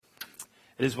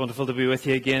It is wonderful to be with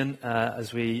you again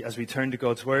as we turn to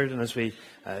God's Word and as we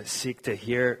seek to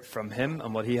hear from Him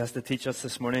and what He has to teach us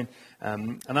this morning.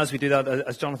 And as we do that,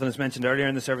 as Jonathan has mentioned earlier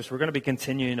in the service, we're going to be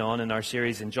continuing on in our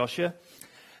series in Joshua.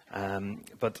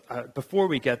 But before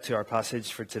we get to our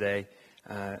passage for today,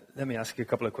 let me ask you a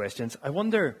couple of questions. I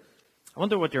wonder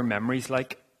what your memory's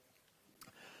like.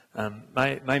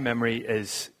 My memory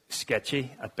is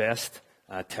sketchy at best,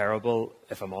 terrible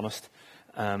if I'm honest.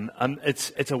 And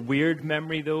it's a weird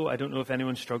memory, though. I don't know if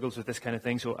anyone struggles with this kind of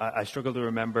thing. So I struggle to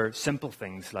remember simple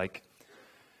things like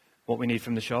what we need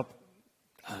from the shop.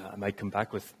 I might come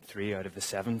back with 3 out of the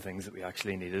 7 things that we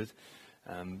actually needed.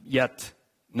 Yet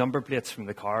number plates from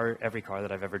the car, every car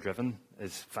that I've ever driven,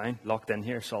 is fine, locked in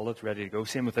here, solid, ready to go.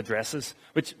 Same with addresses,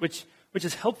 which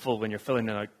is helpful when you're filling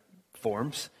out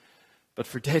forms. But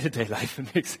for day-to-day life,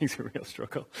 it makes things a real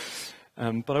struggle.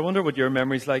 But I wonder what your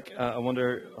memory's like. I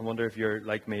wonder if you're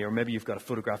like me, or maybe you've got a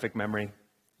photographic memory.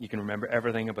 You can remember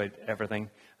everything about everything.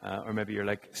 Or maybe you're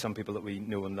like some people that we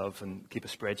know and love and keep a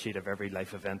spreadsheet of every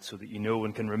life event so that you know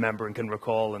and can remember and can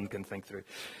recall and can think through.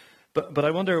 But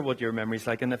I wonder what your memory's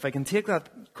like. And if I can take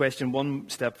that question one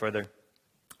step further,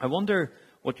 I wonder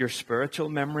what your spiritual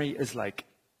memory is like.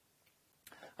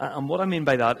 And what I mean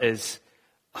by that is,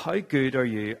 how good are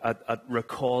you at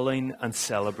recalling and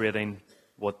celebrating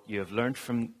what you have learned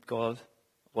from God,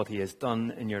 what He has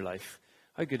done in your life?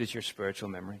 How good is your spiritual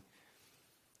memory?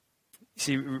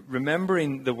 See,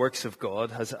 remembering the works of God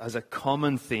has a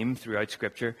common theme throughout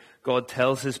Scripture. God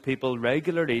tells His people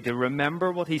regularly to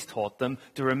remember what He's taught them,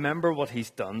 to remember what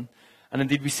He's done. And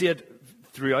indeed, we see it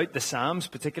throughout the Psalms,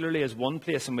 particularly as one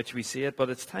place in which we see it, but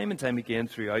it's time and time again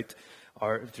throughout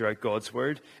God's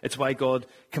Word. It's why God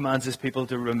commands His people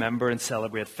to remember and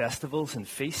celebrate festivals and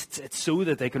feasts. It's so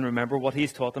that they can remember what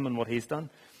He's taught them and what He's done.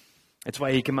 It's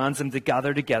why He commands them to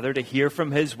gather together, to hear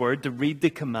from His Word, to read the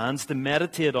commands, to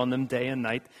meditate on them day and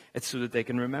night. It's so that they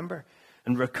can remember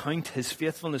and recount His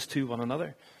faithfulness to one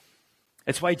another.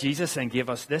 It's why Jesus then gave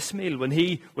us this meal. When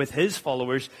He, with His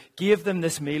followers, gave them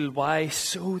this meal, why?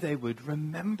 So they would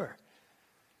remember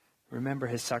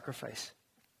His sacrifice.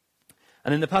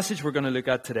 And in the passage we're going to look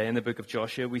at today in the book of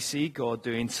Joshua, we see God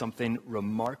doing something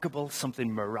remarkable,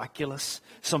 something miraculous,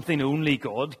 something only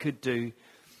God could do.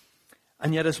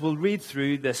 And yet as we'll read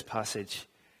through this passage,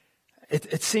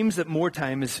 it seems that more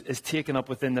time is taken up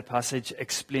within the passage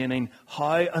explaining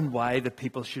how and why the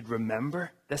people should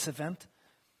remember this event,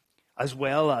 as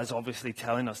well as obviously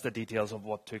telling us the details of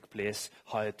what took place,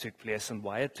 how it took place, and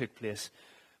why it took place.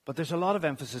 But there's a lot of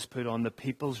emphasis put on the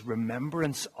people's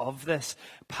remembrance of this,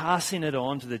 passing it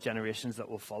on to the generations that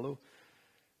will follow.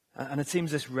 And it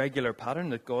seems this regular pattern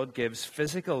that God gives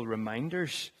physical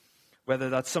reminders, whether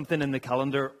that's something in the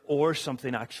calendar or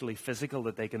something actually physical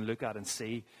that they can look at and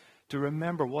see, to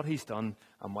remember what He's done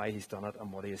and why He's done it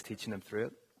and what He is teaching them through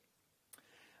it.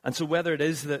 And so whether it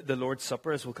is the Lord's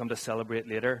Supper, as we'll come to celebrate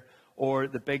later, or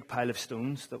the big pile of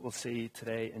stones that we'll see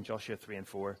today in Joshua 3 and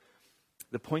 4,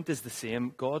 the point is the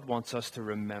same. God wants us to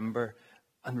remember,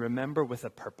 and remember with a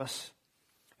purpose.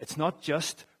 It's not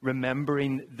just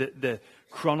remembering the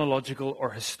chronological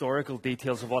or historical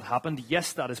details of what happened.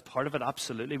 Yes, that is part of it,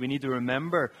 absolutely. We need to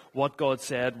remember what God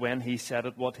said, when He said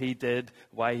it, what He did,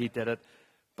 why He did it.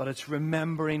 But it's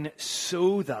remembering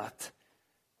so that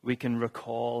we can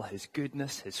recall His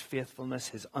goodness, His faithfulness,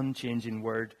 His unchanging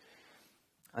word.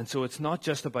 And so it's not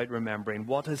just about remembering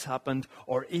what has happened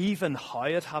or even how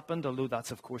it happened, although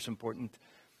that's of course important.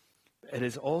 It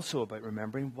is also about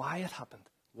remembering why it happened.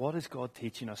 What is God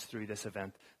teaching us through this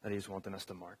event that He's wanting us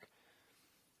to mark?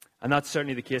 And that's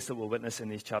certainly the case that we'll witness in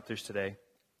these chapters today.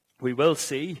 We will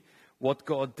see what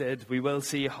God did, we will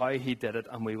see how He did it,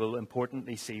 and we will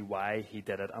importantly see why He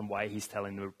did it and why He's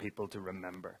telling the people to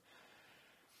remember.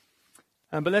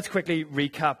 But let's quickly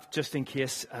recap, just in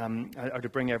case, or to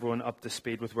bring everyone up to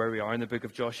speed with where we are in the book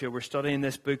of Joshua. We're studying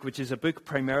this book, which is a book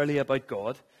primarily about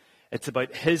God. It's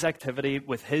about His activity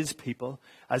with His people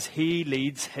as He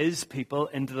leads His people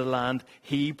into the land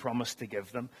He promised to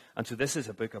give them. And so this is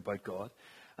a book about God.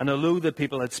 And although the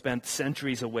people had spent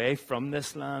centuries away from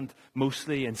this land,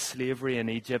 mostly in slavery in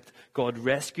Egypt, God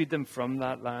rescued them from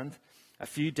that land. A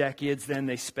few decades then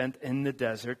they spent in the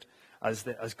desert,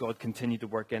 as God continued to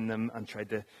work in them and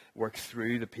tried to work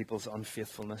through the people's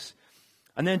unfaithfulness.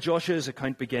 And then Joshua's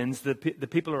account begins. The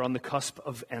people are on the cusp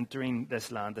of entering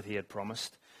this land that he had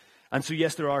promised. And so,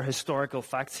 yes, there are historical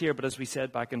facts here, but as we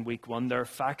said back in week 1, there are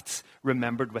facts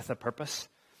remembered with a purpose.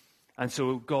 And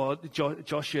so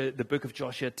Joshua, the book of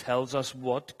Joshua, tells us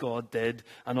what God did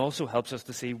and also helps us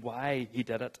to see why He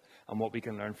did it and what we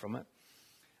can learn from it.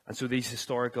 And so these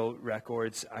historical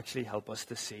records actually help us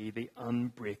to see the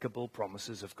unbreakable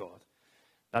promises of God.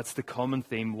 That's the common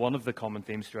theme, one of the common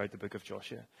themes throughout the book of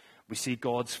Joshua. We see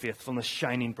God's faithfulness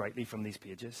shining brightly from these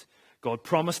pages. God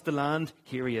promised the land,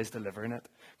 here he is delivering it.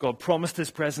 God promised his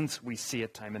presence, we see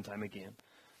it time and time again.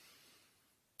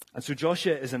 And so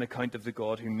Joshua is an account of the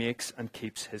God who makes and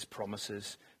keeps his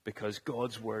promises, because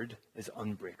God's word is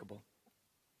unbreakable.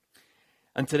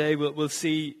 And today we'll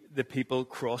see the people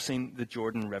crossing the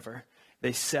Jordan River.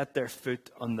 They set their foot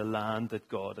on the land that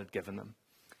God had given them.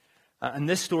 And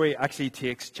this story actually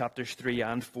takes chapters 3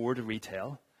 and 4 to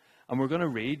retell. And we're going to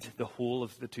read the whole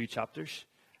of the 2 chapters.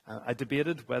 I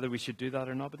debated whether we should do that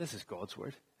or not, but this is God's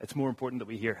word. It's more important that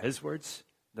we hear his words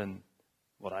than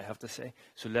what I have to say.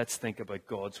 So let's think about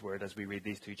God's word as we read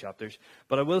these 2 chapters.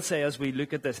 But I will say, as we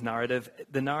look at this narrative,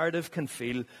 the narrative can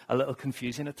feel a little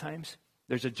confusing at times.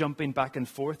 There's a jumping back and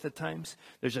forth at times.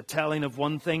 There's a telling of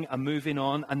one thing, a moving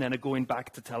on, and then a going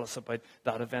back to tell us about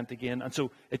that event again. And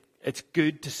so it's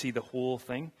good to see the whole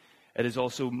thing. It is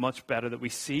also much better that we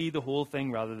see the whole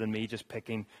thing rather than me just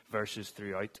picking verses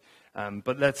throughout.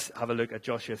 But let's have a look at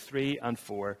Joshua 3 and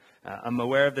 4. I'm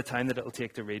aware of the time that it'll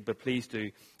take to read, but please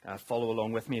do follow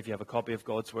along with me if you have a copy of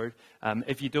God's Word.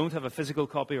 If you don't have a physical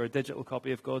copy or a digital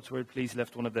copy of God's Word, please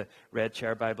lift one of the red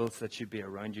chair Bibles that should be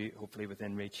around you, hopefully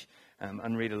within reach,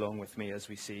 and read along with me as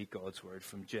we see God's Word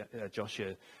from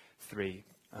Joshua 3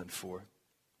 and 4.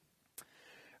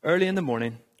 Early in the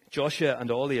morning, Joshua and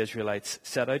all the Israelites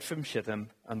set out from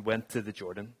Shittim and went to the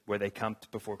Jordan, where they camped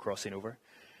before crossing over.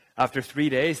 After 3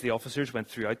 days, the officers went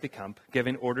throughout the camp,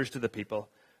 giving orders to the people.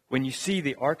 When you see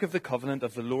the ark of the covenant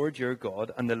of the Lord your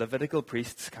God and the Levitical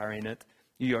priests carrying it,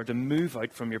 you are to move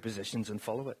out from your positions and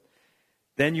follow it.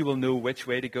 Then you will know which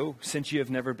way to go, since you have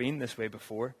never been this way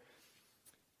before.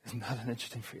 Isn't that an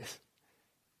interesting phrase?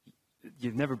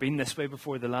 You've never been this way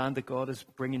before, the land that God is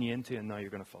bringing you into, and now you're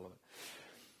going to follow it.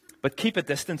 But keep a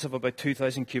distance of about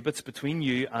 2,000 cubits between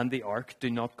you and the ark.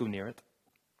 Do not go near it.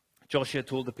 Joshua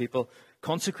told the people,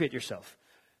 consecrate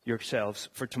yourselves,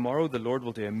 for tomorrow the Lord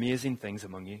will do amazing things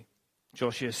among you.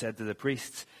 Joshua said to the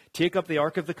priests, take up the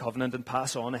ark of the covenant and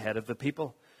pass on ahead of the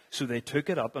people. So they took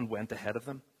it up and went ahead of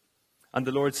them. And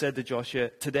the Lord said to Joshua,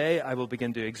 today I will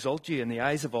begin to exalt you in the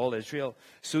eyes of all Israel,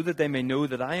 so that they may know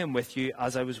that I am with you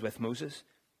as I was with Moses.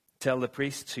 Tell the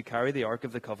priests who carry the ark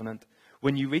of the covenant,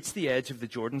 when you reach the edge of the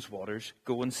Jordan's waters,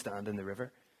 go and stand in the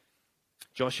river.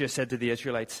 Joshua said to the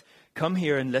Israelites, come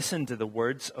here and listen to the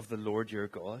words of the Lord your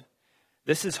God.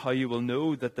 This is how you will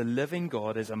know that the living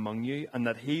God is among you, and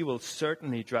that he will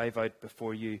certainly drive out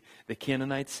before you the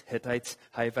Canaanites, Hittites,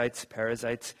 Hivites,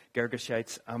 Perizzites,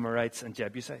 Girgashites, Amorites, and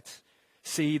Jebusites.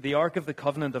 See, the ark of the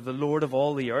covenant of the Lord of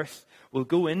all the earth will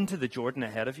go into the Jordan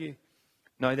ahead of you.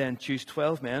 Now then, choose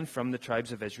 12 men from the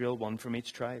tribes of Israel, 1 from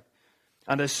each tribe.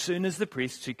 And as soon as the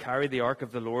priests who carry the ark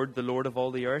of the Lord of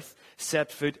all the earth,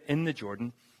 set foot in the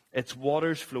Jordan, its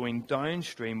waters flowing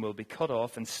downstream will be cut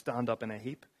off and stand up in a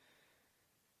heap.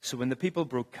 So when the people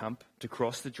broke camp to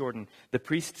cross the Jordan, the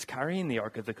priests carrying the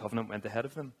ark of the covenant went ahead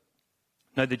of them.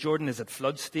 Now the Jordan is at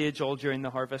flood stage all during the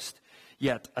harvest.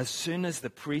 Yet as soon as the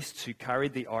priests who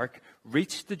carried the ark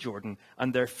reached the Jordan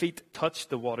and their feet touched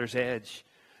the water's edge,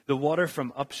 the water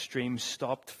from upstream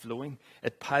stopped flowing.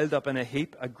 It piled up in a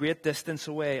heap a great distance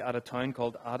away at a town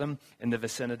called Adam in the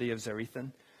vicinity of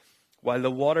Zarethan, while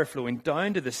the water flowing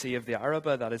down to the Sea of the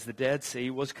Arabah, that is the Dead Sea,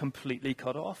 was completely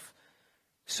cut off.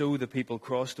 So the people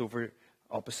crossed over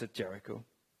opposite Jericho.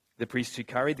 The priests who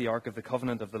carried the ark of the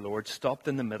covenant of the Lord stopped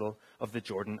in the middle of the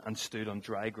Jordan and stood on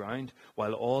dry ground,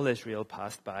 while all Israel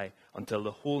passed by until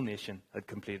the whole nation had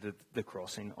completed the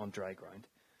crossing on dry ground.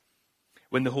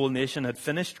 When the whole nation had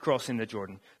finished crossing the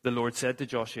Jordan, the Lord said to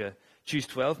Joshua, choose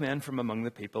 12 men from among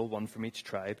the people, 1 from each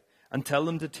tribe, and tell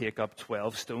them to take up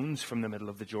 12 stones from the middle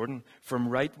of the Jordan, from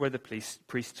right where the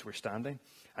priests were standing,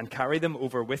 and carry them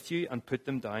over with you and put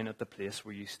them down at the place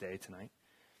where you stay tonight.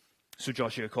 So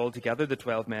Joshua called together the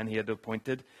 12 men he had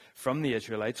appointed from the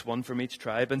Israelites, 1 from each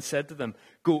tribe, and said to them,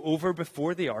 go over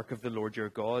before the ark of the Lord your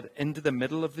God into the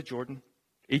middle of the Jordan.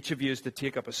 Each of you is to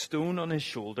take up a stone on his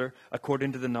shoulder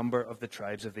according to the number of the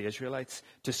tribes of the Israelites,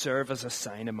 to serve as a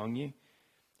sign among you.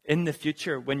 In the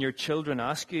future, when your children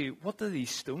ask you, what do these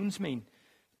stones mean?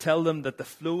 Tell them that the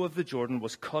flow of the Jordan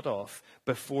was cut off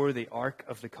before the ark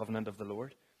of the covenant of the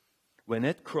Lord. When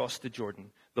it crossed the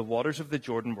Jordan, the waters of the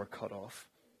Jordan were cut off.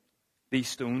 These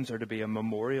stones are to be a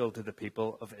memorial to the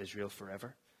people of Israel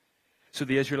forever. So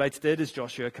the Israelites did as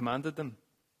Joshua commanded them.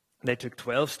 They took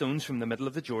 12 stones from the middle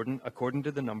of the Jordan, according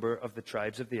to the number of the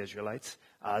tribes of the Israelites,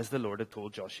 as the Lord had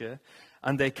told Joshua,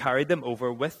 and they carried them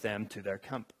over with them to their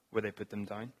camp, where they put them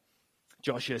down.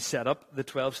 Joshua set up the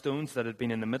 12 stones that had been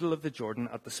in the middle of the Jordan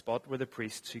at the spot where the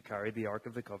priests who carried the ark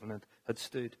of the covenant had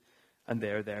stood, and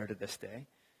they are there to this day.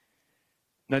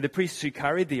 Now the priests who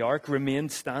carried the ark remained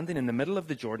standing in the middle of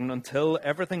the Jordan until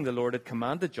everything the Lord had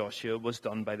commanded Joshua was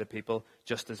done by the people,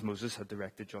 just as Moses had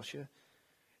directed Joshua.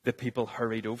 The people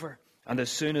hurried over, and as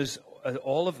soon as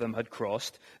all of them had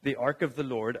crossed, the ark of the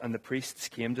Lord and the priests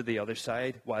came to the other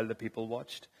side while the people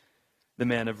watched. The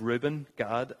men of Reuben,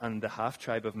 Gad, and the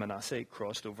half-tribe of Manasseh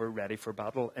crossed over ready for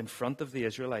battle in front of the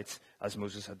Israelites, as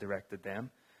Moses had directed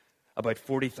them. About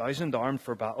 40,000 armed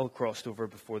for battle crossed over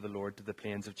before the Lord to the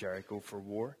plains of Jericho for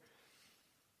war.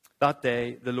 That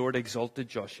day the Lord exalted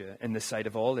Joshua in the sight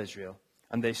of all Israel,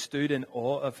 and they stood in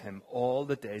awe of him all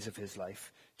the days of his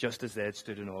life, just as they had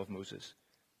stood in awe of Moses.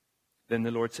 Then the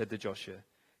Lord said to Joshua,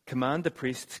 "Command the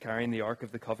priests carrying the ark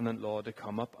of the covenant law to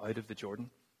come up out of the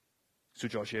Jordan." So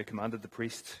Joshua commanded the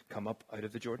priests, "Come up out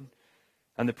of the Jordan."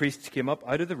 And the priests came up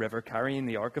out of the river carrying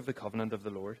the ark of the covenant of the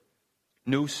Lord.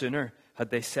 No sooner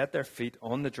had they set their feet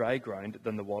on the dry ground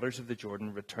than the waters of the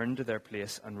Jordan returned to their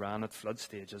place and ran at flood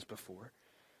stage as before.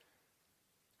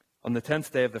 On the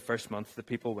 10th day of the first month, the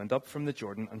people went up from the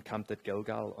Jordan and camped at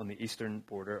Gilgal on the eastern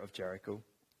border of Jericho.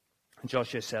 And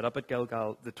Joshua set up at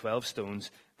Gilgal the 12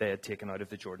 stones they had taken out of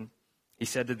the Jordan. He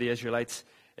said to the Israelites,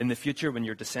 "In the future, when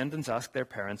your descendants ask their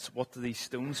parents, 'What do these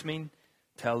stones mean?'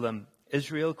 tell them,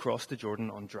 'Israel crossed the Jordan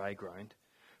on dry ground.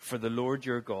 For the Lord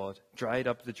your God dried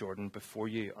up the Jordan before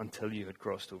you until you had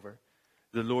crossed over.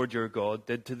 The Lord your God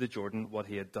did to the Jordan what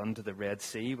he had done to the Red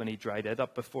Sea when he dried it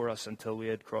up before us until we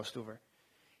had crossed over.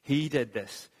 He did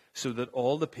this so that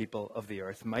all the people of the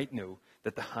earth might know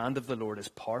that the hand of the Lord is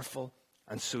powerful,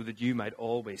 and so that you might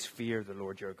always fear the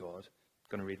Lord your God." I'm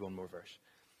going to read one more verse.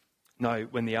 Now,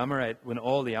 when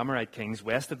all the Amorite kings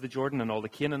west of the Jordan and all the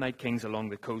Canaanite kings along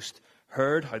the coast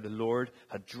heard how the Lord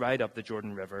had dried up the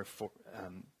Jordan River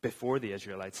before the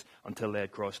Israelites until they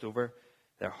had crossed over,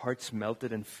 their hearts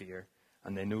melted in fear,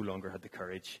 and they no longer had the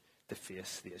courage to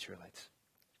face the Israelites.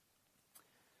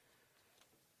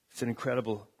 It's an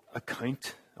incredible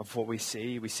account of what we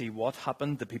see. We see what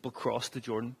happened. The people crossed the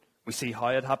Jordan. We see how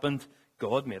it happened.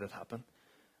 God made it happen.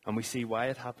 And we see why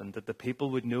it happened, that the people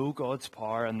would know God's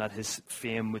power and that his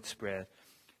fame would spread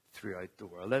throughout the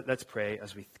world. Let's pray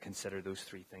as we consider those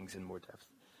three things in more depth.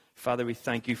 Father, we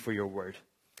thank you for your word.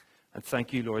 And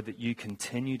thank you, Lord, that you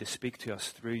continue to speak to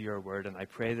us through your word. And I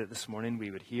pray that this morning we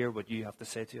would hear what you have to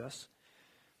say to us.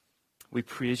 We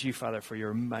praise you, Father, for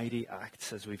your mighty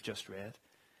acts as we've just read.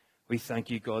 We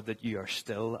thank you, God, that you are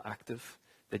still active,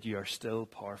 that you are still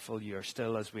powerful, you are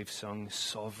still, as we've sung,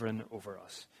 sovereign over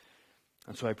us.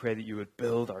 And so I pray that you would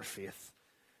build our faith.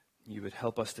 You would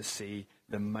help us to see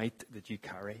the might that you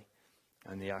carry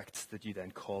and the acts that you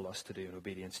then call us to do in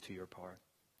obedience to your power.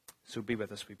 So be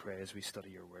with us, we pray, as we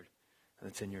study your word. And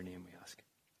it's in your name we ask.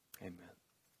 Amen.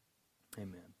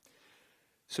 Amen.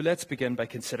 So let's begin by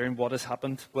considering what has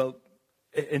happened. Well,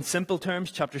 in simple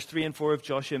terms, chapters 3 and 4 of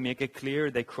Joshua make it clear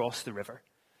they crossed the river.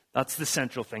 That's the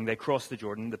central thing. They crossed the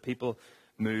Jordan. The people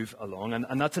move along.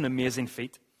 And that's an amazing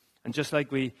feat. And just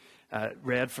like we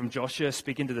read from Joshua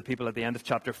speaking to the people at the end of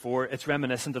chapter 4, it's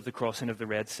reminiscent of the crossing of the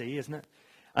Red Sea, isn't it?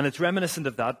 And it's reminiscent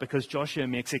of that because Joshua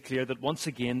makes it clear that once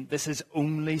again, this is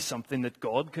only something that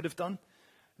God could have done.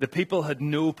 The people had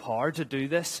no power to do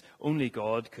this. Only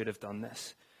God could have done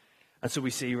this. And so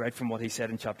we see right from what he said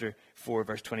in chapter 4,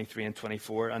 verse 23 and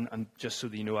 24, and just so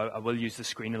that you know, I will use the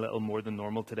screen a little more than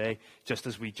normal today, just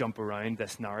as we jump around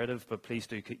this narrative, but please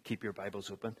do keep your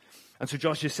Bibles open. And so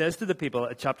Joshua says to the people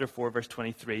at chapter 4, verse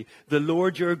 23, "The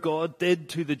Lord your God did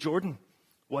to the Jordan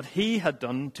what he had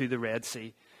done to the Red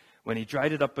Sea, when he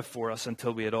dried it up before us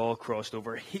until we had all crossed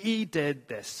over. He did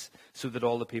this so that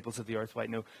all the peoples of the earth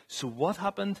might know." So what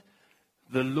happened?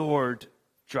 The Lord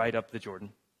dried up the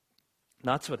Jordan.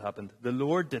 That's what happened. The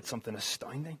Lord did something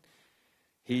astounding.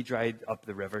 He dried up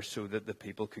the river so that the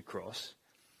people could cross.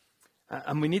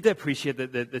 And we need to appreciate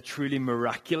the truly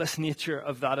miraculous nature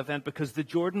of that event, because the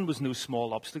Jordan was no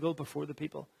small obstacle before the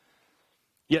people.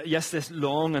 Yes, this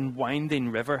long and winding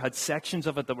river had sections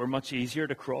of it that were much easier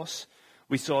to cross.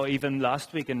 We saw even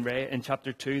last week in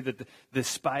chapter 2 that the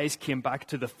spies came back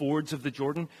to the fords of the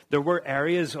Jordan. There were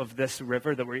areas of this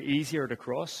river that were easier to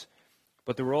cross.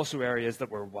 But there were also areas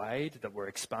that were wide, that were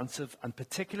expansive, and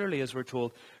particularly, as we're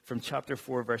told from chapter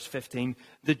 4, verse 15,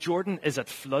 the Jordan is at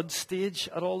flood stage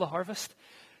at all the harvest.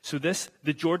 So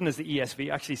the Jordan, as the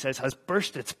ESV actually says, has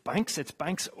burst its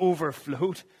banks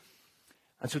overflowed.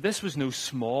 And so this was no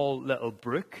small little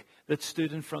brook that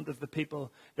stood in front of the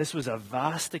people. This was a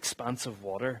vast expanse of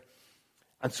water.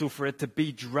 And so for it to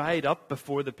be dried up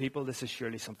before the people, this is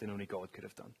surely something only God could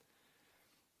have done.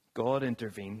 God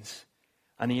intervenes.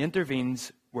 And he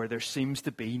intervenes where there seems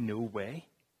to be no way.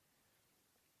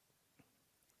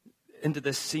 Into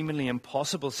this seemingly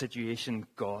impossible situation,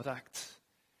 God acts.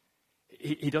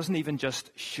 He doesn't even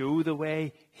just show the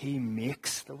way, he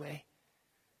makes the way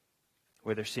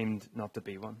where there seemed not to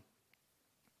be one.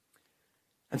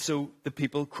 And so the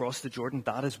people cross the Jordan.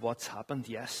 That is what's happened,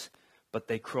 yes. But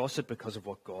they cross it because of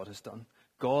what God has done.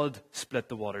 God split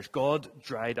the waters. God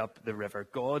dried up the river.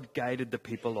 God guided the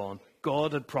people on.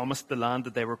 God had promised the land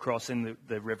that they were crossing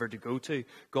the river to go to.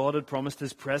 God had promised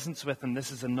his presence with them.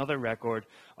 This is another record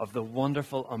of the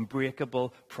wonderful,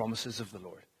 unbreakable promises of the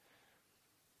Lord.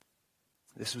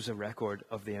 This was a record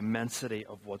of the immensity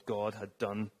of what God had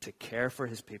done to care for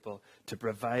his people, to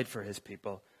provide for his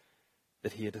people,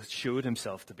 that he had showed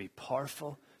himself to be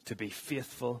powerful, to be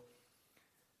faithful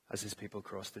as his people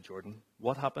crossed the Jordan.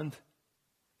 What happened?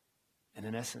 And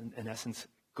in essence,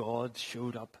 God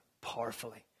showed up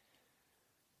powerfully.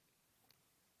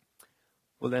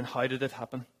 Well, then how did it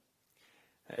happen?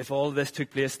 If all this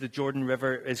took place, the Jordan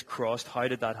River is crossed, how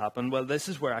did that happen? Well, this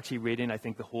is where actually reading, I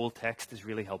think, the whole text is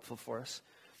really helpful for us.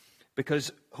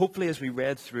 Because hopefully as we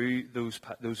read through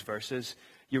those verses,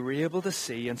 you were able to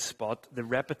see and spot the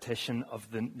repetition of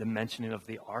the mentioning of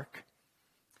the ark.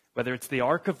 Whether it's the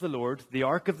ark of the Lord, the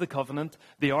ark of the covenant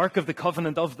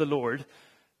of the Lord.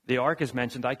 The ark is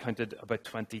mentioned, I counted, about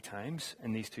 20 times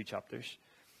in these two chapters.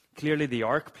 Clearly the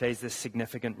ark plays this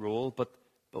significant role, but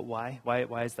why?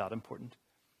 Why is that important?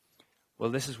 Well,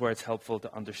 this is where it's helpful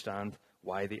to understand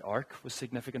why the ark was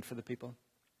significant for the people.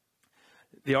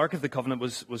 The Ark of the Covenant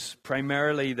was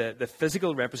primarily the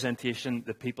physical representation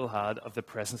the people had of the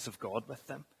presence of God with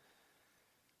them.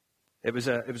 It was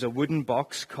a wooden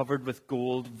box covered with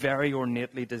gold, very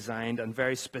ornately designed and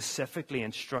very specifically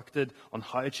instructed on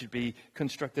how it should be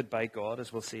constructed by God,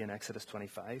 as we'll see in Exodus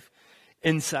 25.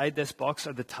 Inside this box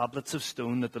are the tablets of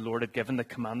stone that the Lord had given the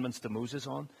commandments to Moses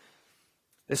on.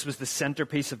 This was the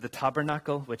centerpiece of the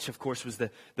tabernacle, which of course was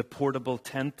the portable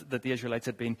tent that the Israelites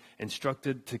had been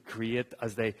instructed to create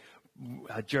as they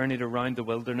had journeyed around the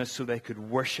wilderness so they could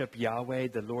worship Yahweh,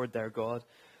 the Lord their God.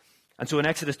 And so in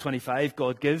Exodus 25,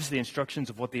 God gives the instructions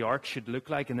of what the ark should look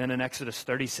like. And then in Exodus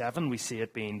 37, we see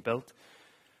it being built.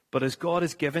 But as God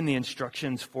has given the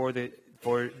instructions for the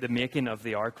making of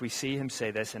the ark, we see him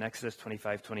say this in Exodus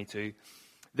 25:22.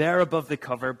 There above the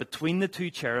cover, between the two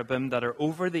cherubim that are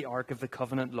over the ark of the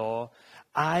covenant law,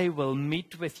 I will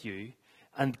meet with you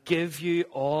and give you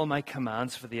all my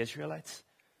commands for the Israelites.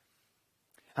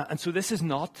 And so this is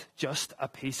not just a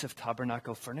piece of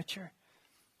tabernacle furniture.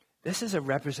 This is a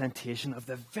representation of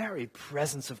the very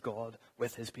presence of God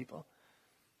with his people.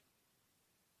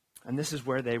 And this is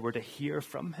where they were to hear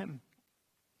from him.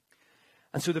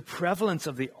 And so the prevalence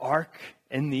of the ark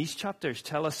in these chapters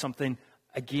tell us something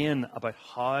again about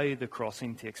how the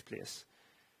crossing takes place.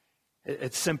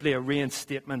 It's simply a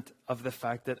reinstatement of the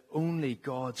fact that only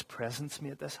God's presence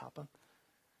made this happen.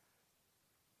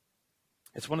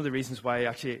 It's one of the reasons why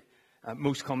actually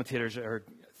most commentators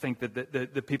think that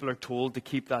the people are told to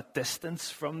keep that distance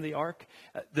from the ark.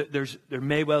 There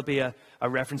may well be a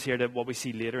reference here to what we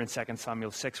see later in 2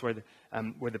 Samuel 6 where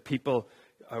the people,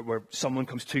 where someone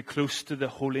comes too close to the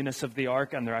holiness of the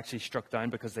ark and they're actually struck down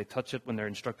because they touch it when they're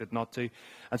instructed not to.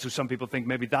 And so some people think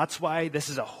maybe that's why this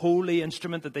is a holy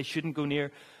instrument that they shouldn't go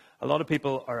near. A lot of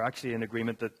people are actually in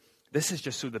agreement that this is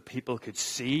just so the people could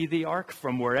see the ark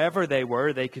from wherever they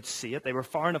were. They could see it. They were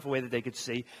far enough away that they could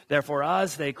see. Therefore,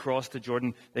 as they crossed the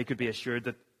Jordan, they could be assured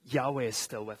that Yahweh is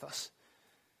still with us.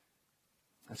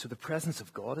 And so the presence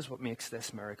of God is what makes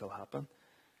this miracle happen.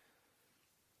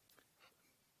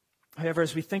 However,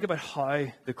 as we think about how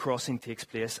the crossing takes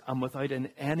place, and without in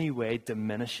any way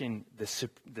diminishing the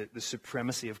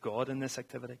supremacy of God in this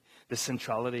activity, the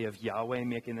centrality of Yahweh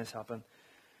making this happen,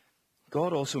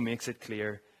 God also makes it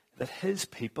clear that his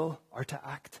people are to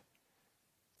act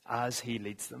as he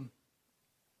leads them.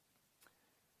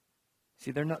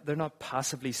 See, they're not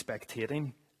passively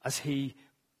spectating as he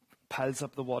piles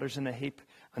up the waters in a heap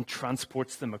and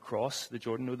transports them across the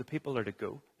Jordan. No, the people are to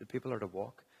go. The people are to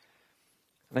walk.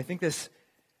 And I think this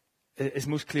is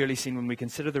most clearly seen when we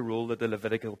consider the role that the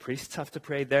Levitical priests have to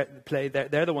play.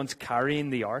 They're the ones carrying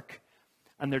the ark,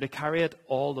 and they're to carry it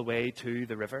all the way to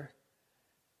the river.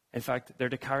 In fact, they're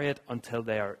to carry it until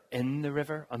they are in the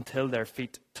river, until their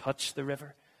feet touch the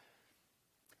river.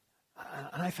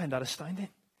 And I find that astounding.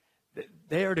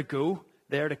 They are to go.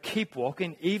 They are to keep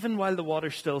walking. Even while the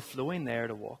water's still flowing, they are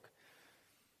to walk.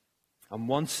 And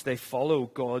once they follow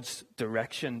God's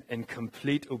direction in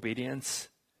complete obedience,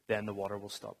 then the water will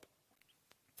stop.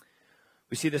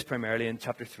 We see this primarily in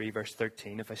chapter 3, verse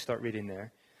 13. If I start reading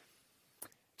there.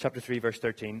 Chapter 3, verse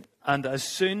 13. And as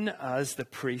soon as the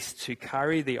priests who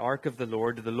carry the ark of the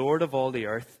Lord of all the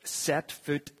earth, set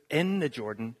foot in the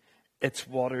Jordan, its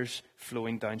waters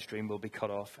flowing downstream will be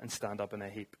cut off and stand up in a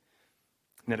heap.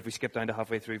 And then if we skip down to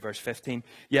halfway through verse 15,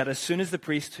 yet as soon as the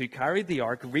priests who carried the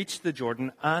ark reached the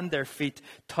Jordan and their feet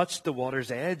touched the water's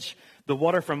edge, the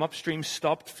water from upstream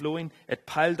stopped flowing. It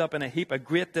piled up in a heap a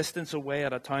great distance away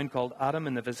at a town called Adam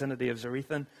in the vicinity of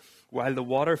Zarethan, while the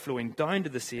water flowing down to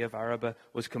the Sea of Arabah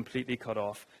was completely cut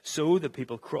off. So the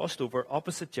people crossed over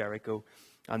opposite Jericho,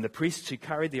 and the priests who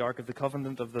carried the ark of the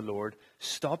covenant of the Lord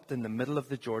stopped in the middle of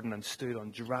the Jordan and stood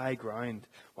on dry ground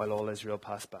while all Israel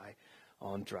passed by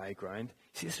on dry ground.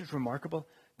 See, this is remarkable.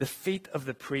 The feet of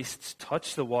the priests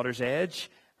touch the water's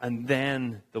edge, and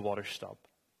then the water stops.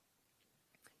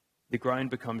 The ground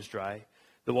becomes dry.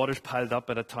 The water's piled up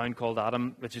at a town called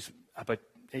Adam, which is about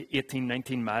 18,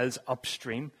 19 miles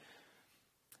upstream.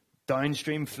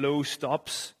 Downstream flow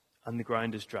stops, and the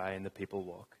ground is dry, and the people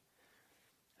walk.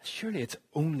 Surely it's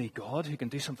only God who can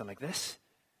do something like this.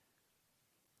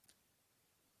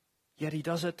 Yet he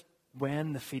does it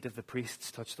when the feet of the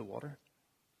priests touch the water.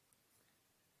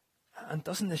 And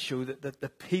doesn't this show that the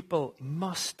people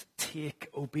must take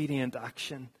obedient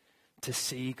action to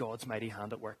see God's mighty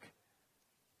hand at work?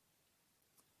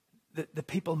 The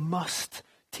people must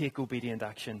take obedient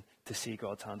action to see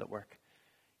God's hand at work.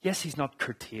 Yes, he's not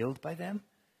curtailed by them,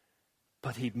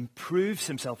 but he proves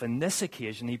himself in this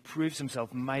occasion, he proves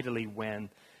himself mightily when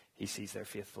he sees their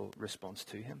faithful response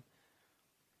to him.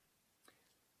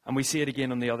 And we see it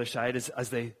again on the other side as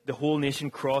the whole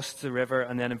nation crossed the river.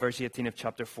 And then in verse 18 of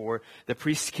chapter 4, the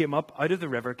priests came up out of the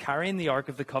river carrying the ark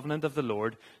of the covenant of the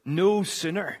Lord. No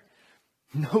sooner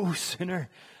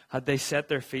had they set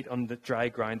their feet on the dry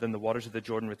ground than the waters of the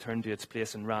Jordan returned to its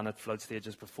place and ran at flood stage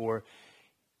as before.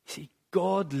 See,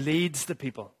 God leads the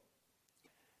people.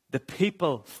 The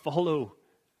people follow,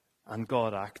 and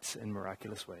God acts in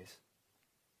miraculous ways.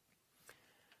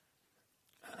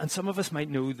 And some of us might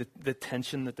know the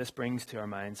tension that this brings to our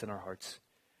minds and our hearts.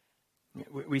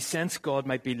 We sense God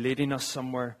might be leading us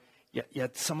somewhere,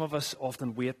 yet some of us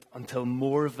often wait until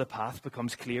more of the path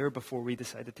becomes clear before we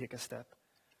decide to take a step.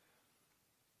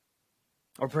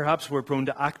 Or perhaps we're prone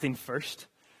to acting first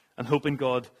and hoping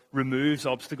God removes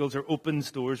obstacles or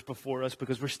opens doors before us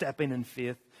because we're stepping in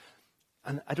faith.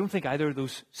 And I don't think either of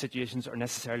those situations are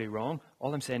necessarily wrong.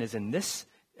 All I'm saying is in this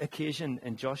occasion,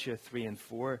 in Joshua 3 and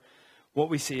 4, what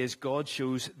we see is God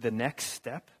shows the next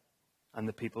step and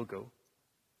the people go.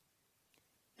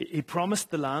 He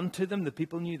promised the land to them, the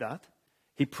people knew that.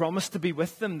 He promised to be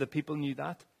with them, the people knew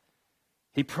that.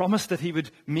 He promised that he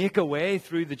would make a way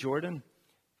through the Jordan,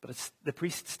 but the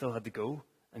priests still had to go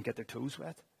and get their toes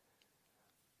wet.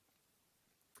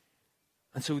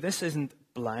 And so this isn't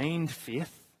blind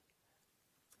faith,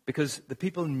 because the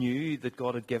people knew that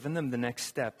God had given them the next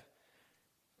step,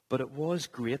 but it was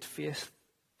great faith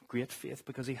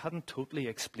because he hadn't totally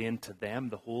explained to them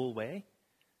the whole way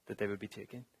that they would be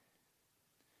taking.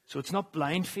 So it's not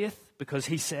blind faith because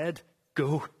he said,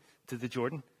 go to the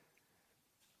Jordan.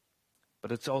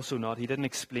 But it's also not. He didn't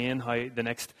explain how the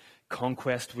next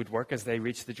conquest would work as they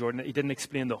reached the Jordan. He didn't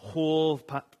explain the whole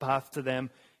path to them.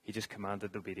 He just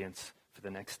commanded obedience for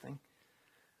the next thing.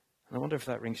 And I wonder if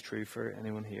that rings true for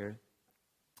anyone here.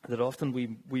 That often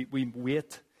we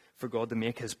wait for God to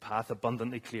make his path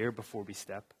abundantly clear before we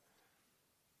step.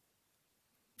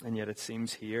 And yet it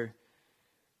seems here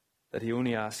that he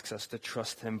only asks us to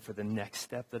trust him for the next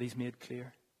step that he's made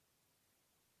clear.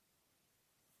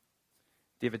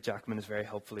 David Jackman is very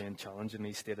helpfully and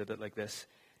challengingly stated it like this: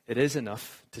 it is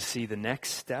enough to see the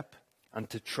next step and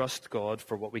to trust God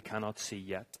for what we cannot see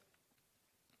yet.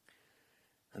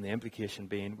 And the implication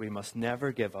being, we must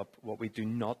never give up what we do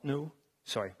not know.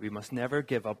 We must never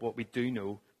give up what we do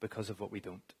know because of what we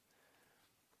don't.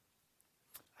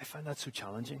 I find that so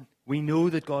challenging. We know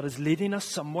that God is leading us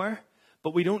somewhere,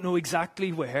 but we don't know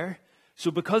exactly where. So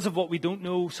because of what we don't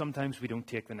know, sometimes we don't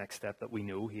take the next step that we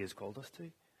know he has called us to.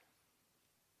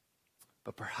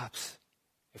 But perhaps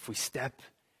if we step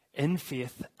in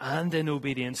faith and in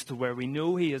obedience to where we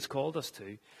know he has called us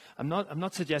to, I'm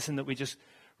not suggesting that we just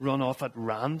run off at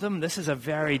random. This is a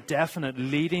very definite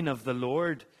leading of the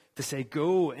Lord to say,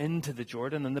 go into the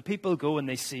Jordan. And the people go and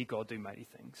they see God do mighty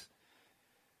things.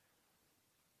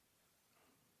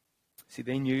 See,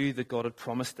 they knew that God had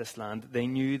promised this land. They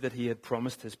knew that he had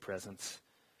promised his presence.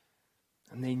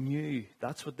 And they knew,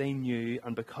 that's what they knew.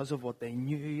 And because of what they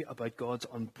knew about God's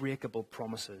unbreakable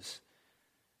promises,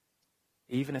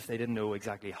 even if they didn't know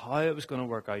exactly how it was going to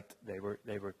work out, they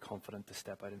were confident to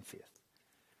step out in faith.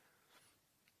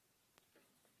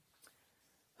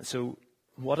 And so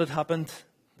what had happened?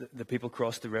 The people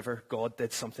crossed the river. God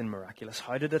did something miraculous.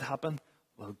 How did it happen?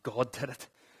 Well, God did it.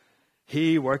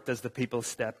 He worked as the people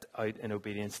stepped out in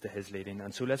obedience to his leading.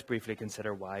 And so let's briefly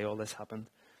consider why all this happened.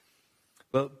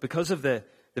 Well, because of the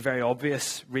the very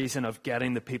obvious reason of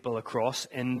getting the people across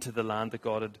into the land that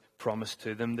God had promised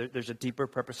to them. There's a deeper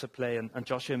purpose at play, and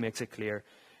Joshua makes it clear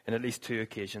in at least 2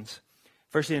 occasions.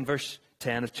 Firstly, in verse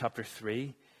 10 of chapter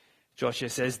 3, Joshua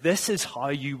says, "This is how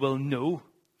you will know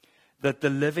that the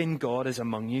living God is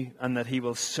among you, and that he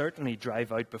will certainly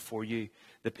drive out before you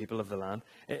the people of the land."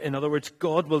 In other words,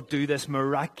 God will do this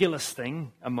miraculous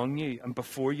thing among you and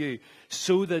before you,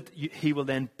 so that he will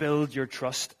then build your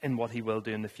trust in what he will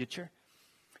do in the future.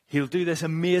 He'll do this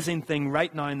amazing thing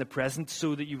right now in the present,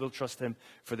 so that you will trust him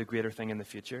for the greater thing in the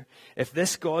future. If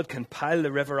this God can pile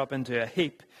the river up into a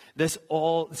heap, this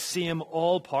same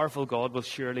all-powerful God will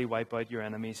surely wipe out your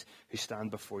enemies who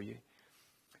stand before you.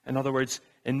 In other words,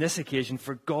 in this occasion,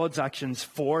 for God's actions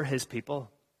for his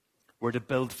people were to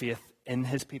build faith in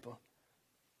his people.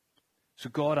 So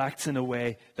God acts in a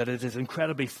way that it is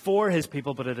incredibly for his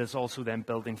people, but it is also then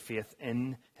building faith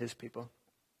in his people.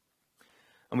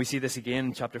 And we see this again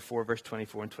in chapter 4, verse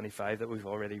 24 and 25 that we've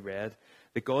already read.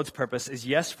 That God's purpose is,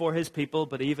 yes, for his people,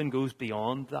 but even goes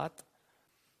beyond that.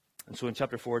 And so in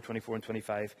chapter 4, 24 and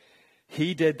 25,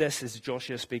 he did this, as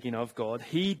Joshua speaking of God,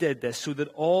 he did this so that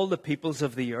all the peoples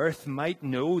of the earth might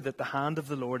know that the hand of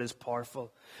the Lord is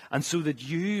powerful, and so that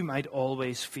you might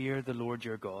always fear the Lord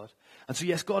your God. And so,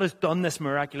 yes, God has done this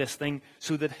miraculous thing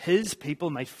so that his people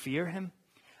might fear him.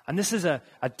 And this is a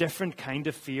different kind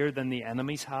of fear than the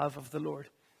enemies have of the Lord.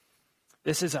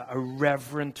 This is a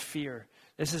reverent fear.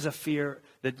 This is a fear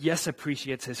that, yes,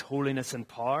 appreciates his holiness and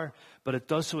power, but it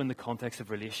does so in the context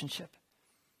of relationship.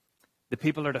 The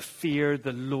people are to fear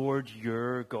the Lord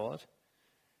your God.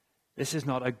 This is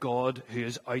not a God who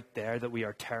is out there that we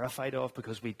are terrified of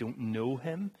because we don't know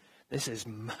him. This is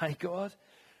my God.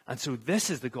 And so this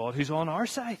is the God who's on our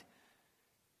side.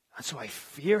 And so I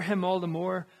fear him all the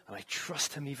more, and I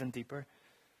trust him even deeper.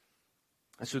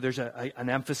 And so there's an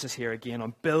emphasis here again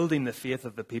on building the faith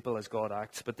of the people as God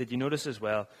acts. But did you notice as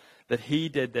well that he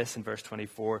did this in verse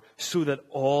 24 so that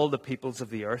all the peoples of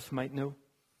the earth might know?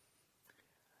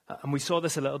 And we saw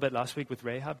this a little bit last week with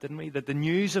Rahab, didn't we? That the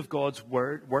news of God's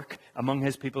work among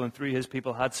his people and through his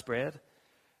people had spread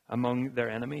among their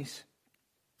enemies.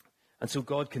 And so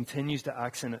God continues to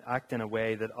act in a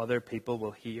way that other people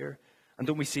will hear. And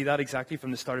don't we see that exactly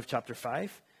from the start of chapter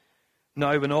 5?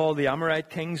 Now, when all the Amorite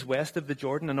kings west of the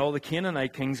Jordan and all the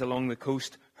Canaanite kings along the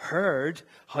coast heard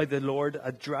how the Lord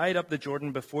had dried up the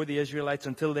Jordan before the Israelites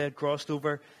until they had crossed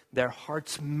over, their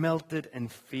hearts melted in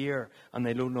fear, and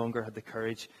they no longer had the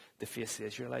courage to face the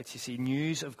Israelites. You see,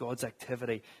 news of God's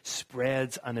activity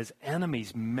spreads, and his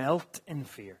enemies melt in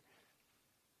fear.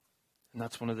 And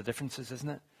that's one of the differences, isn't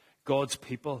it? God's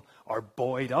people are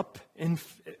buoyed up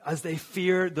as they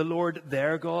fear the Lord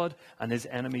their God, and his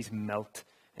enemies melt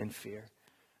in fear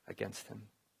against him.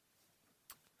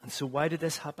 And so why did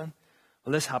this happen?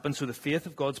 Well, this happened so the faith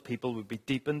of God's people would be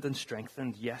deepened and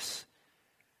strengthened, yes.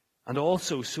 And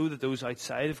also so that those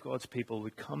outside of God's people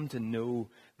would come to know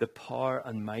the power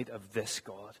and might of this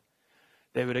God.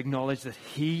 They would acknowledge that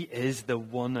he is the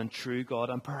one and true God,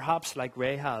 and perhaps, like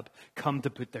Rahab, come to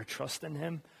put their trust in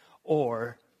him,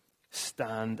 or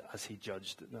stand as he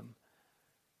judged them,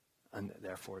 and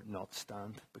therefore not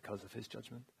stand because of his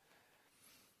judgment.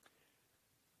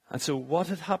 And so what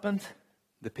had happened?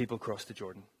 The people crossed the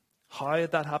Jordan. How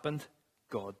had that happened?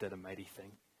 God did a mighty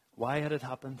thing. Why had it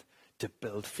happened? To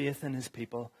build faith in his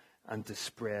people and to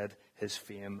spread his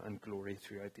fame and glory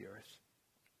throughout the earth.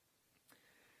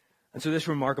 And so this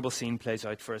remarkable scene plays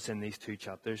out for us in these 2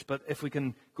 chapters. But if we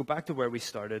can go back to where we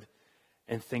started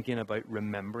in thinking about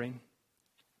remembering.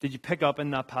 Did you pick up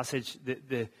in that passage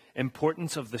the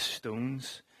importance of the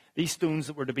stones? These stones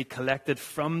that were to be collected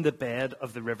from the bed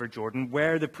of the River Jordan,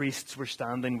 where the priests were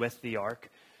standing with the ark.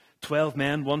 12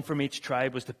 men, one from each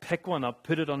tribe, was to pick one up,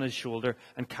 put it on his shoulder,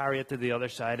 and carry it to the other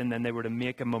side, and then they were to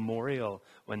make a memorial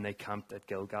when they camped at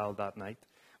Gilgal that night.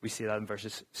 We see that in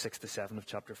verses 6 to 7 of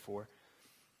chapter 4.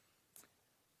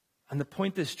 And the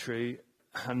point is true,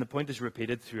 and the point is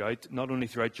repeated throughout, not only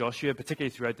throughout Joshua,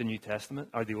 particularly throughout the New Testament,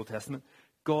 or the Old Testament.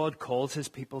 God calls his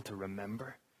people to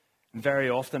remember. Very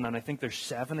often, and I think there's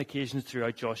 7 occasions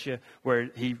throughout Joshua where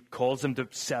he calls them to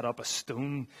set up a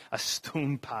stone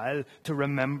pile to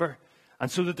remember.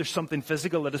 And so that there's something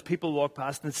physical that as people walk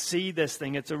past and see this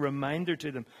thing, it's a reminder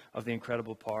to them of the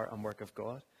incredible power and work of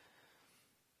God.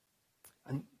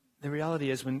 And the reality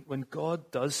is when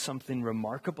God does something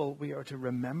remarkable, we are to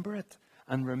remember it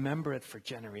and remember it for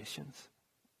generations.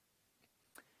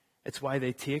 It's why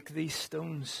they take these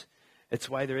stones. It's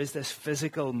why there is this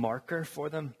physical marker for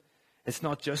them. It's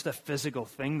not just a physical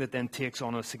thing that then takes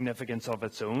on a significance of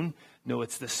its own. No,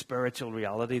 it's the spiritual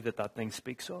reality that thing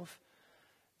speaks of.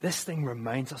 This thing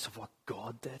reminds us of what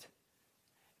God did.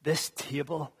 This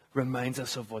table reminds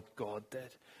us of what God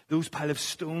did. Those pile of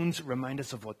stones remind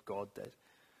us of what God did.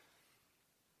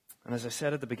 And as I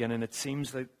said at the beginning, it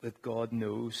seems that God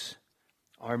knows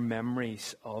our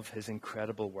memories of his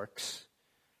incredible works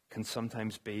can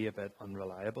sometimes be a bit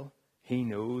unreliable. He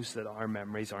knows that our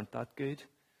memories aren't that good,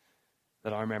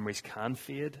 that our memories can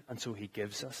fade, and so he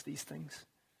gives us these things.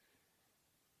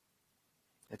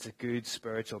 It's a good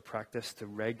spiritual practice to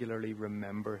regularly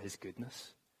remember his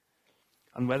goodness.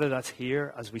 And whether that's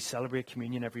here as we celebrate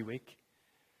communion every week,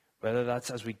 whether that's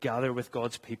as we gather with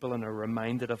God's people and are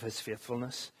reminded of his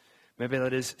faithfulness, maybe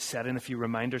that is setting a few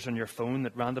reminders on your phone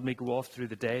that randomly go off through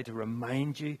the day to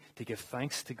remind you to give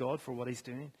thanks to God for what he's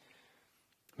doing.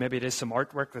 Maybe it is some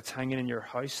artwork that's hanging in your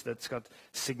house that's got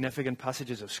significant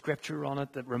passages of Scripture on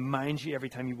it that reminds you every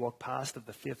time you walk past of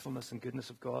the faithfulness and goodness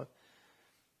of God.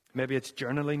 Maybe it's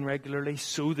journaling regularly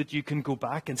so that you can go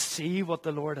back and see what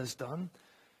the Lord has done.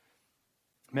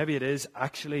 Maybe it is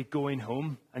actually going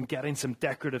home and getting some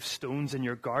decorative stones in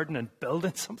your garden and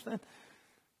building something.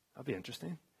 That'd be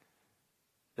interesting.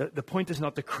 The point is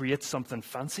not to create something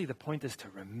fancy. The point is to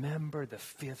remember the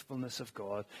faithfulness of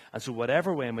God. And so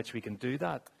whatever way in which we can do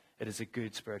that, it is a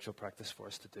good spiritual practice for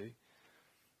us to do.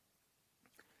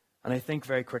 And I think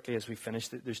very quickly as we finish,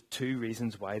 that there's two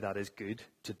reasons why that is good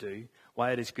to do.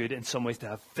 Why it is good in some ways to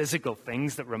have physical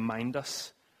things that remind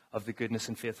us of the goodness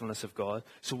and faithfulness of God.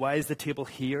 So why is the table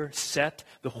here set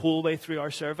the whole way through our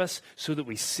service? So that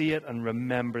we see it and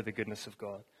remember the goodness of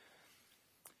God.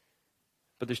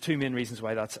 But there's two main reasons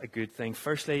why that's a good thing.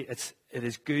 Firstly, it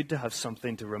is good to have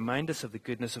something to remind us of the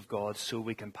goodness of God so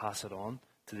we can pass it on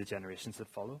to the generations that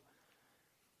follow.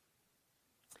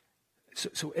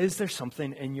 So is there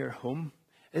something in your home?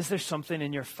 Is there something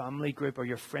in your family group or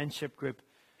your friendship group?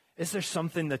 Is there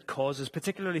something that causes,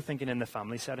 particularly thinking in the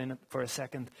family setting for a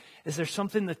second, is there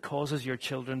something that causes your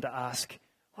children to ask,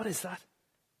 what is that?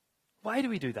 Why do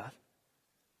we do that?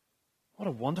 What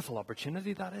a wonderful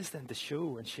opportunity that is then to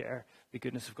show and share the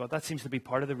goodness of God. That seems to be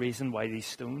part of the reason why these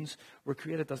stones were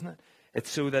created, doesn't it?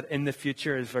 It's so that in the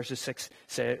future, as verse 6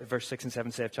 and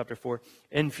 7 say of chapter 4,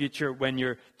 in future, when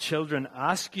your children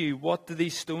ask you, what do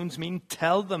these stones mean?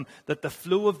 Tell them that the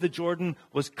flow of the Jordan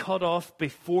was cut off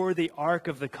before the ark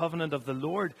of the covenant of the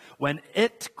Lord. When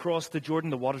it crossed the Jordan,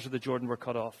 the waters of the Jordan were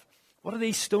cut off. What are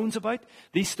these stones about?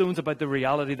 These stones about the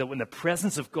reality that when the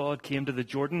presence of God came to the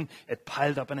Jordan, it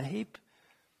piled up in a heap.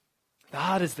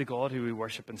 That is the God who we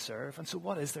worship and serve. And so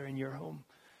what is there in your home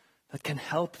that can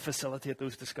help facilitate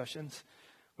those discussions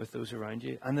with those around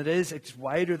you? And it's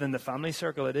wider than the family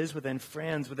circle. It is within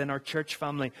friends, within our church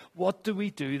family. What do we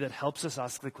do that helps us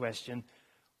ask the question,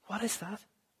 what is that?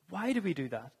 Why do we do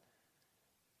that?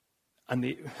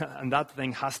 And that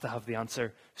thing has to have the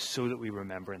answer so that we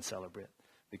remember and celebrate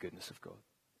the goodness of God.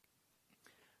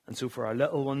 And so for our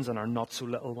little ones and our not so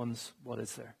little ones, what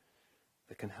is there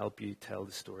that can help you tell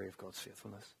the story of God's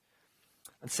faithfulness?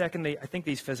 And secondly, I think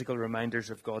these physical reminders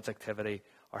of God's activity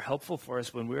are helpful for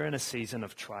us when we're in a season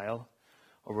of trial,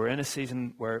 or we're in a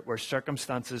season where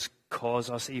circumstances cause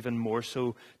us even more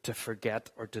so to forget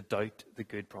or to doubt the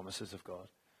good promises of God.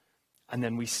 And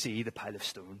then we see the pile of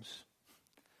stones,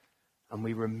 and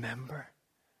we remember,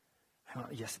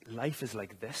 yes, life is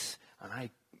like this, and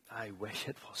I wish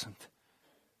it wasn't.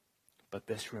 But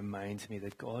this reminds me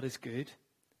that God is good,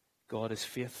 God is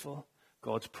faithful,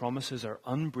 God's promises are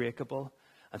unbreakable,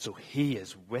 and so he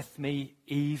is with me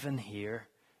even here.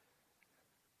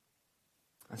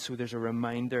 And so there's a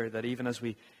reminder that even as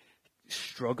we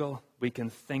struggle, we can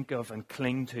think of and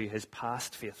cling to his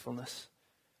past faithfulness,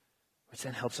 which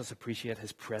then helps us appreciate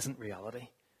his present reality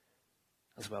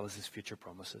as well as his future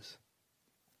promises.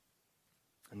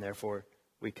 And therefore,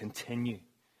 we continue.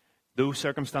 Though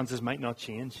circumstances might not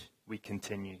change, we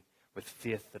continue with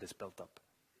faith that is built up,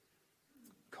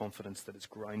 confidence that is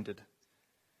grounded,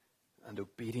 and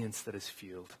obedience that is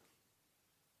fueled.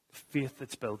 Faith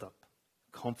that's built up,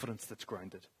 confidence that's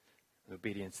grounded, and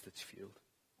obedience that's fueled.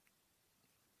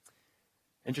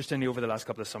 Interestingly, over the last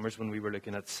couple of summers when we were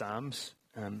looking at Psalms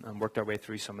and worked our way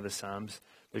through some of the Psalms,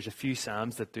 there's a few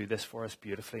Psalms that do this for us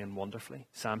beautifully and wonderfully.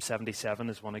 Psalm 77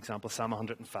 is one example. Psalm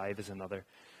 105 is another.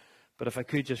 But if I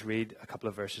could just read a couple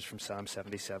of verses from Psalm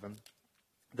 77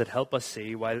 that help us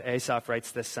see, while Asaph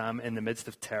writes this psalm in the midst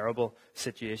of terrible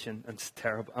situation, and it's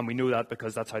terrible, and we know that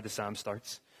because that's how the psalm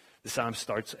starts. The psalm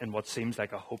starts in what seems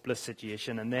like a hopeless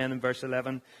situation. And then in verse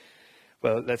 11,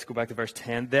 well, let's go back to verse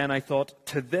 10. Then I thought,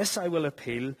 to this I will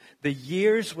appeal, the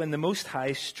years when the Most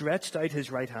High stretched out his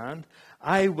right hand.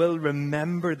 I will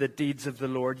remember the deeds of the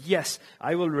Lord. Yes,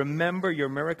 I will remember your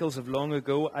miracles of long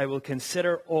ago. I will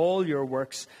consider all your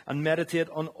works and meditate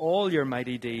on all your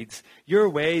mighty deeds. Your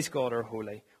ways, God, are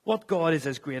holy. What God is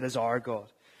as great as our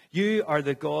God? You are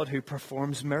the God who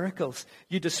performs miracles.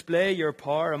 You display your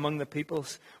power among the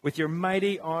peoples. With your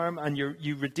mighty arm, and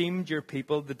you redeemed your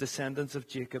people, the descendants of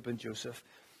Jacob and Joseph.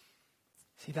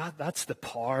 See, that's the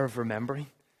power of remembering.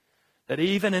 That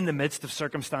even in the midst of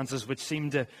circumstances which seem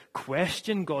to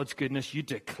question God's goodness, you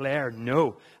declare,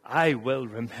 no, I will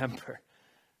remember.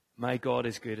 My God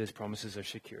is good, his promises are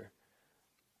secure.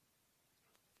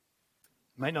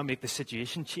 Might not make the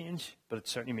situation change, but it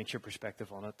certainly makes your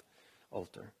perspective on it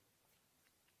alter.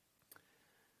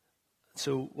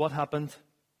 So what happened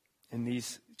in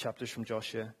these chapters from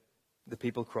Joshua? The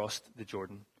people crossed the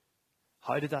Jordan.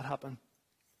 How did that happen?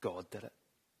 God did it.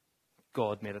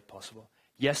 God made it possible.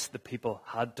 Yes, the people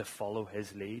had to follow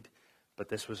his lead, but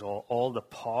this was all the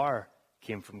power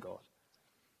came from God.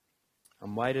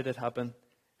 And why did it happen?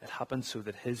 It happened so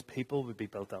that his people would be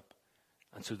built up,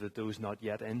 and so that those not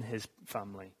yet in his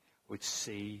family would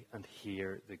see and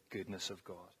hear the goodness of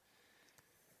God.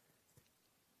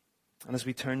 And as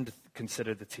we turn to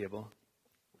consider the table,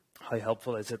 how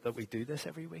helpful is it that we do this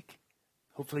every week?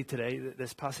 Hopefully today,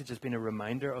 this passage has been a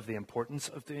reminder of the importance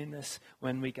of doing this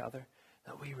when we gather,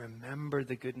 that we remember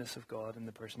the goodness of God in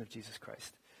the person of Jesus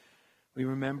Christ. We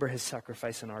remember his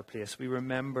sacrifice in our place. We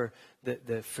remember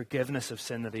the forgiveness of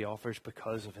sin that he offers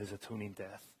because of his atoning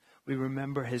death. We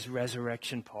remember his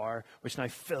resurrection power, which now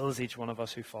fills each one of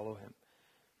us who follow him.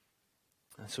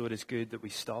 And so it is good that we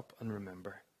stop and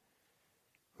remember.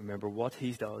 Remember what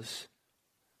he does,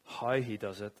 how he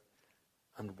does it,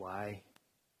 and why.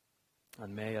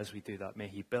 And may, as we do that, may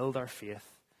he build our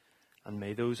faith, and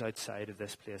may those outside of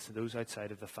this place, those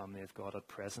outside of the family of God at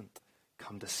present,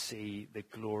 come to see the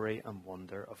glory and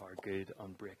wonder of our good,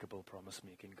 unbreakable,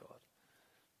 promise-making God.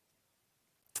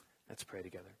 Let's pray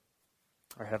together.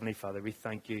 Our Heavenly Father, we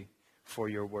thank you for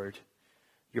your word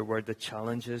that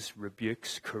challenges,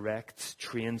 rebukes, corrects,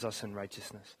 trains us in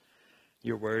righteousness.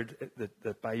 Your word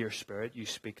that by your Spirit you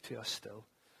speak to us still.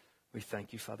 We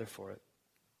thank you, Father, for it.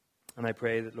 And I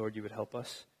pray that, Lord, you would help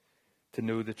us to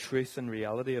know the truth and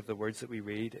reality of the words that we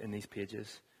read in these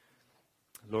pages.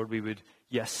 Lord, we would,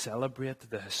 yes, celebrate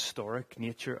the historic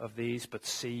nature of these, but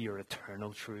see your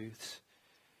eternal truths.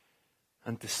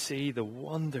 And to see the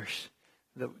wonders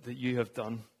that you have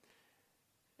done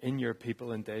in your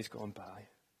people in days gone by.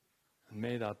 And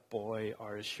may that buoy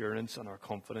our assurance and our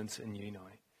confidence in you now,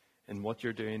 in what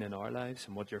you're doing in our lives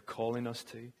and what you're calling us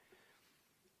to.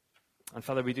 And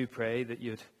Father, we do pray that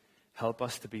you'd help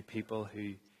us to be people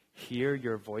who hear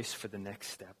your voice for the next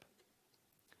step.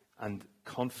 And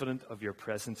confident of your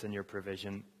presence and your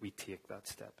provision, we take that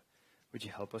step. Would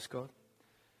you help us, God?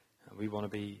 And we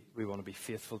want to be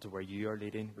faithful to where you are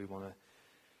leading. We want to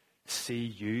see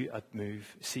you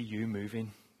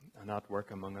moving and at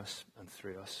work among us and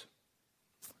through us.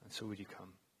 And so would you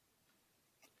come?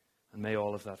 And may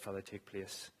all of that, Father, take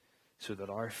place so that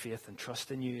our faith and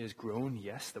trust in you is grown,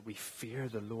 yes, that we fear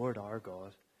the Lord our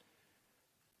God.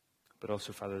 But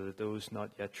also, Father, that those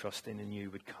not yet trusting in you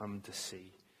would come to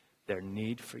see their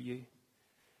need for you.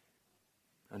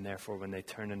 And therefore, when they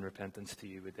turn in repentance to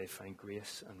you, would they find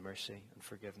grace and mercy and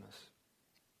forgiveness.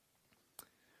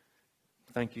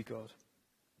 Thank you, God,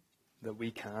 that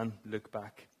we can look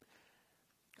back.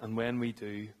 And when we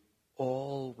do,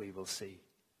 all we will see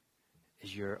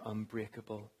is your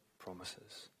unbreakable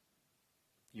promises,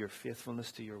 your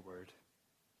faithfulness to your word,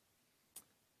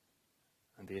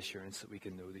 and the assurance that we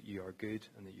can know that you are good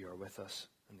and that you are with us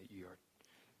and that you are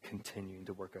continuing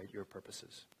to work out your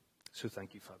purposes. So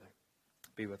thank you, Father.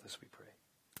 Be with us, we pray.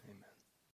 Amen.